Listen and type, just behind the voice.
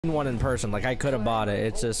one in person. Like I could have bought it.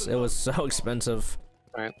 It's just it was so expensive.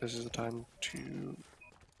 All right, this is the time to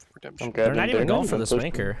redemption. They're not even going for the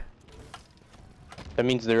spanker. That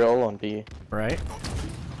means they're all on B. Right.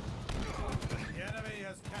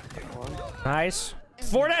 Nice.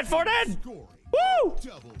 4 dead, 4 dead. Woo!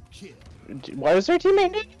 Why was their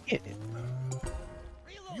teammate?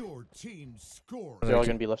 Your team scored. They're all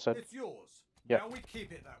gonna be left side. It's yours. Yeah. Now we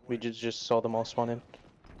keep it that way. We just saw them all spawn in.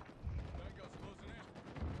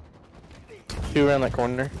 2 around that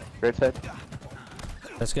corner. Right side.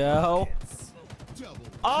 Let's go.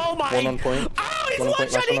 Oh my! 1 on point. Oh, he's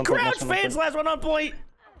one-shotting crouch fans. Last one on point.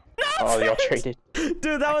 No, oh, y'all traded.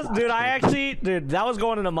 Dude, that was that was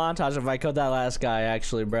going in a montage if I killed that last guy.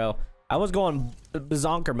 Actually, bro, I was going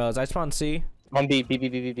bazonker modes. I spawned C. On B,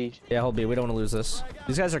 B. Yeah, hold B. We don't want to lose this.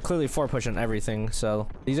 These guys are clearly 4 pushing everything, so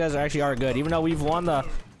these guys are good. Even though we've won the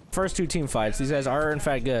first 2 team fights, these guys are in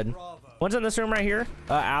fact good. One's in this room right here.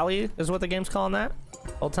 Alley is what the game's calling that.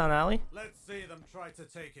 Old Town Alley. Let's see them try to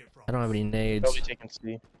take it from. I don't have any nades. Probably taking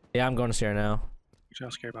C. Yeah, I'm going to C right now.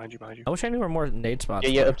 Just scared behind you. I wish I knew where more nade spots.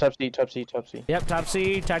 Yeah, up top C. Yep, top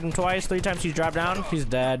C. Tagged him twice. 3 times he's dropped down. He's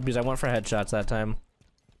dead because I went for headshots that time.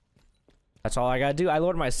 That's all I gotta do. I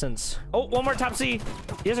lowered my sense. Oh, one more top C.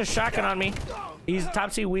 He has a shotgun on me. He's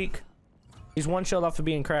top C weak. He's 1 shield off of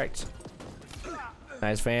being cracked.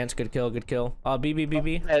 Nice, Vance. Good kill, good kill. B.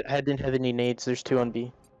 I didn't have any nades. There's 2 on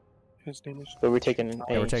B. His name is. But we're taking A.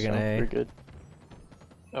 Yeah, we're taking A. We're good.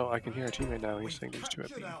 Oh, I can hear a teammate now. He's saying there's 2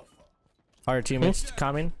 at B. Our teammates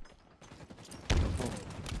coming.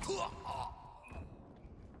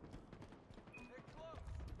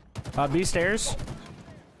 B stairs.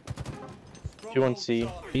 2 on C.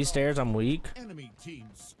 B stairs. I'm weak. Enemy team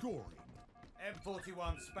scoring.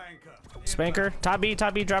 M41 Spanker. Top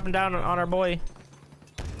B dropping down on our boy.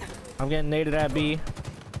 I'm getting naded at B.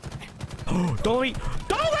 Don't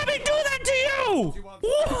let me do that to you!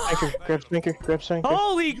 Grab Spanker.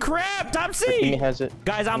 Holy crap! Top C! He has it.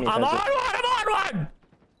 Guys, I'm on one!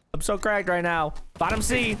 I'm so cracked right now. Bottom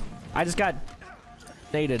C. I just got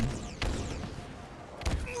naded.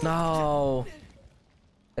 No.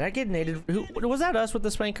 Did I get naded? Who was that? Us with the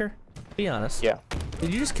spanker? Be honest. Yeah.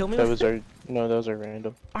 Did you just kill me? That was our. No, that was our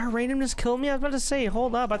random. Our random just killed me? I was about to say,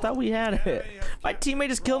 hold up. I thought we had it. My teammate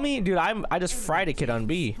just killed me? Dude, I just fried a kid on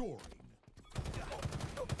B.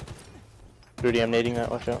 Rudy, I'm nading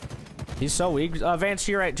that. Watch out. He's so weak. Vance,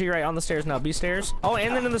 to your right on the stairs now. B stairs. Oh,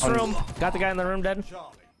 and then in this room. Got the guy in the room dead.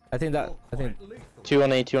 I think. 2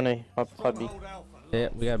 on A. Hot B. Yeah,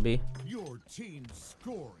 we got B. Your team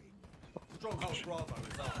scoring.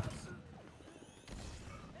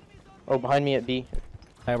 Oh, behind me at B.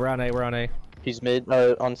 Hey, we're on A. He's mid.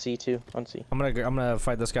 On C too. On C. I'm gonna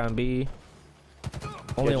fight this guy on B.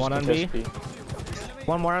 Only one on B.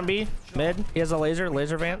 One more on B. Mid. He has a laser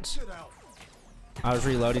Vance. I was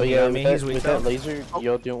reloading. Yeah, me. He's weak. With that laser,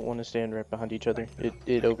 y'all don't want to stand right behind each other.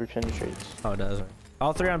 It over penetrates. Oh, it does.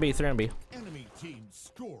 All 3 on B. Enemy team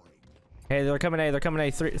scoring. Hey, they're coming A.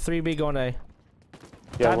 3B going A.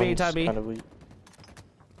 Yeah, top B. Kind of weak.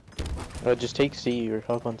 Just take C or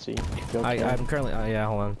hop on C. I'm currently. Yeah,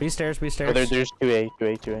 hold on. B stairs. Oh, there's 2A.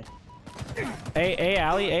 A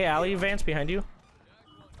alley. Vance behind you.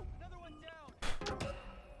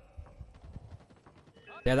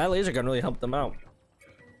 Yeah, that laser gun really helped them out.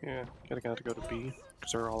 Yeah, gotta go to B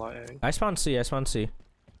because they're all at A. I spawned C. I'm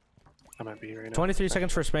at B right now. 23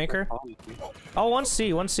 seconds for Spanker. Oh,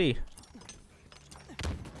 1C.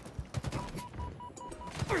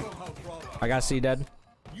 I got C dead.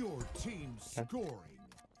 Your team scoring. All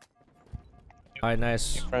right,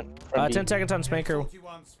 nice. Front 10 seconds on Spanker.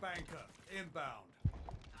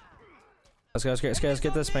 Let's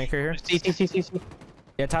get this Spanker here. C.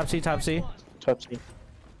 Yeah, top C. Top C.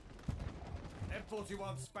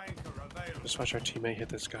 Just watch our teammate hit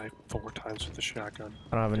this guy 4 times with the shotgun.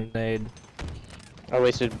 I don't have a nade. I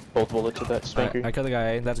wasted both bullets with that Spanker. I killed the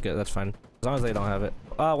guy A. That's good. That's fine. As long as they don't have it.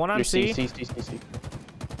 One on C. C.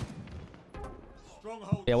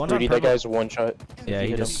 Yeah, one's Rudy, on that purple. guy's 1 shot. Yeah, I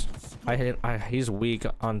hit him. He's weak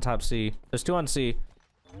on top C. There's 2 on C.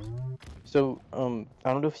 So, I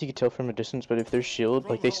don't know if you can tell from a distance, but if there's shield,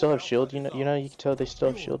 like they still have shield, you know, you can tell they still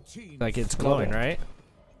have shield. Like it's glowing, right?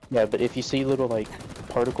 Yeah, but if you see little like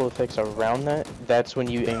particle effects around that, that's when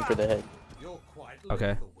you aim for the head.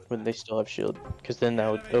 Okay. When they still have shield, because then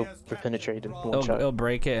it'll penetrate in 1 shot. It'll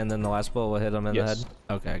break it, and then the last bullet will hit him in the head.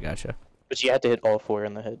 Okay, I gotcha. But you have to hit all 4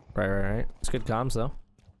 in the head. Right. It's good comms though.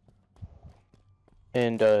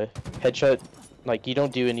 And headshot, like you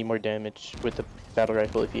don't do any more damage with the battle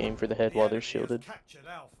rifle if you aim for the head while they're shielded.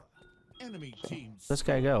 Enemy teams. This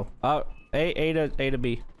guy go. A to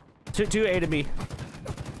B. 2 A to B.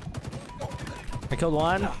 I killed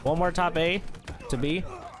one. One more top A to B.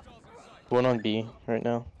 One on B right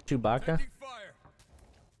now. Chewbacca.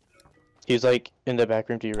 He's like in the back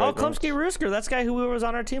room to your right. Oh, Klumsky Roosker. That's the guy who was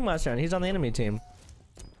on our team last round. He's on the enemy team.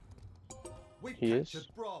 He is?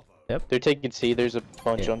 Bravo. Yep. They're taking C. There's a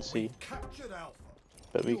bunch Yeah. on C. Captured Alpha.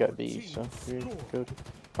 But we got B, so we're good.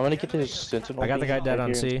 I'm gonna get to his sentinel. I got the guy dead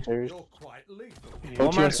on C. You're quite lethal. Oh, One two more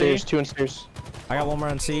on on stairs, C. two on stairs. I got one more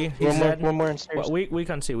on C. He's dead. One more on stairs. Weak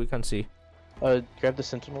on C. Weak on C. Grab the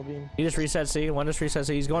sentinel beam. He just reset C. One just reset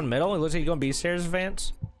C. He's going middle. It looks like he's going B stairs,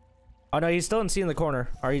 Vance. Oh no, he's still in C in the corner.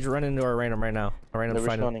 Or he's running into a random right now. A random They're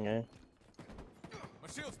find him. respawning, eh? My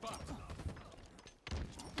shield's popped.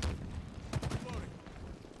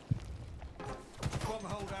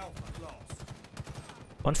 Stronghold Alpha lost.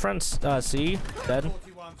 One's front C. Dead.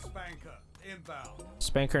 41 Spanker inbound.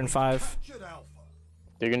 Spanker in 5. Captured Alpha.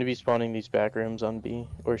 They're gonna be spawning these back rooms on B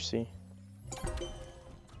or C.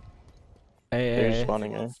 They're Hey.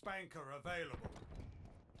 spawning, eh? Spanker available.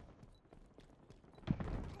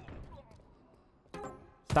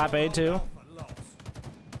 Top A too. Alpha lost.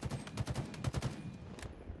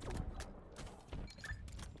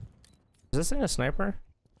 Is this thing a sniper?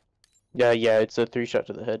 Yeah, it's a 3-shot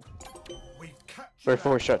to the head. We Or captured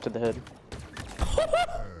 4-shot to the head.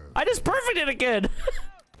 I just perfected again.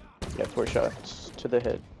 Yeah, 4 shots to the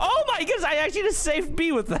head. Oh my goodness! I actually just saved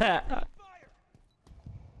B with that. Oh,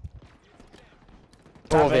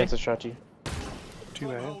 Top A. Vance shot you. Too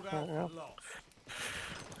bad. Stronghold Alpha lost.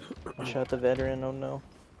 I shot the veteran, oh no.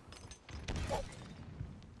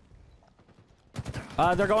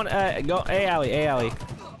 They're going go A alley.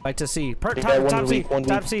 Like to C. They got Top C. one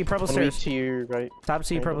Top weak, C. Purple one weak stairs. to your right. Top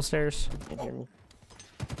C. There you Purple go. stairs. Can't hear me.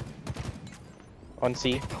 On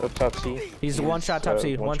C, up top C. He's one shot. Top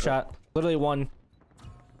C. One shot. Literally one.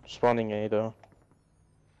 Spawning A though.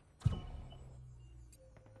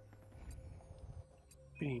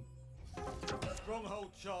 B.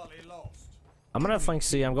 Stronghold Charlie lost. I'm gonna flank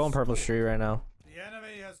C. I'm going purple street right now. The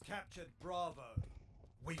enemy has captured Bravo.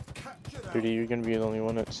 We captured Alpha. 30, you're gonna be the only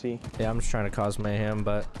one at C. Yeah, I'm just trying to cause mayhem,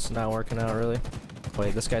 but it's not working out really.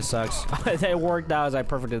 Wait, this guy sucks. They worked out as I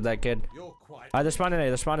perfected that kid. You're quite They're spawning A.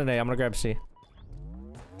 They're spawning A. I'm gonna grab C.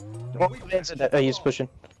 Oh, Vance, he's pushing.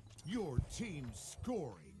 your team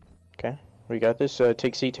scoring. Okay, we got this.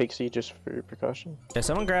 Take C just for precaution. Yeah,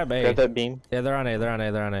 someone grab A. Grab that beam. Yeah, they're on A. They're on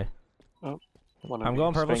A. They're on A. One I'm on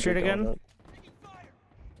going B. purple Spanker street again. going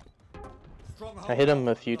up. Stronghold I hit him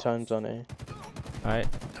a Alpha few lost. times on A. Alright.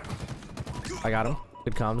 I got him.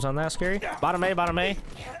 Good comms on that, Scary. Bottom A, bottom A.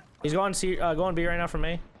 He's going C, going B right now from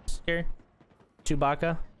A. Scary.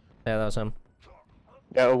 Chewbacca. Yeah, that was him.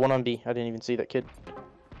 Yeah, one on B. I didn't even see that kid.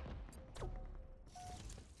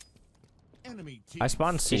 Enemy team I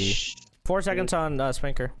spawned C. 4 seconds on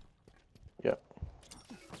Spanker. Yep.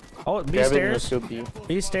 Oh, B Grab it and let's stairs. go B.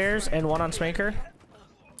 B stairs and one on Spanker.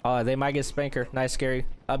 Oh, they might get Spanker. Nice, Scary.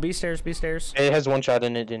 B stairs, B stairs. It has 1 shot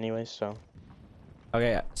in it anyway, so.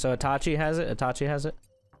 Okay, so Itachi has it. Itachi has it.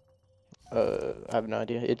 I have no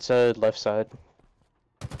idea. It's left side.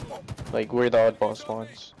 Like where the oddball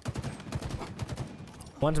spawns.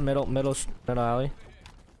 One's middle alley.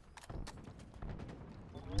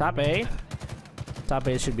 Top A. Top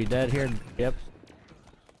A should be dead here. Yep.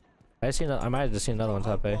 I might have just seen another one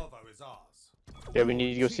top A. Bravo is ours. Yeah, we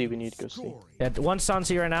need to go C. We need to go C. Yeah, one's on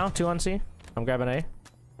C right now. 2 on C. I'm grabbing A.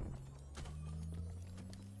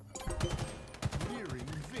 Nearing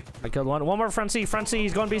victory. I killed one. One more front C. Front C.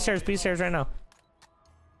 He's going B stairs. B stairs right now.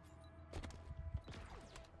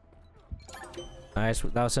 Nice.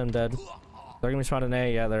 That was him dead. They're gonna be spawning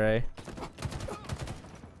A. Yeah, they're A.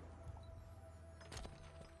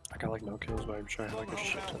 I got like no kills, but I'm sure I have like a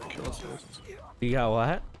shit ton of kill assists. You got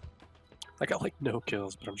what? I got like no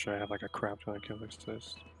kills, but I'm sure I have like a crap ton of kill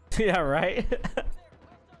assists. Yeah, right?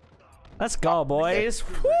 Let's go, boys.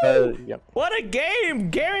 Yep. What a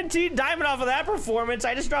game! Guaranteed diamond off of that performance.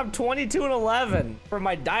 I just dropped 22 and 11 for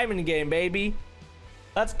my diamond game, baby.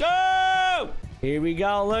 Let's go! Here we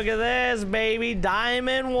go. Look at this, baby.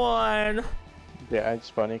 Diamond 1. Yeah, it's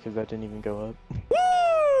funny because that didn't even go up.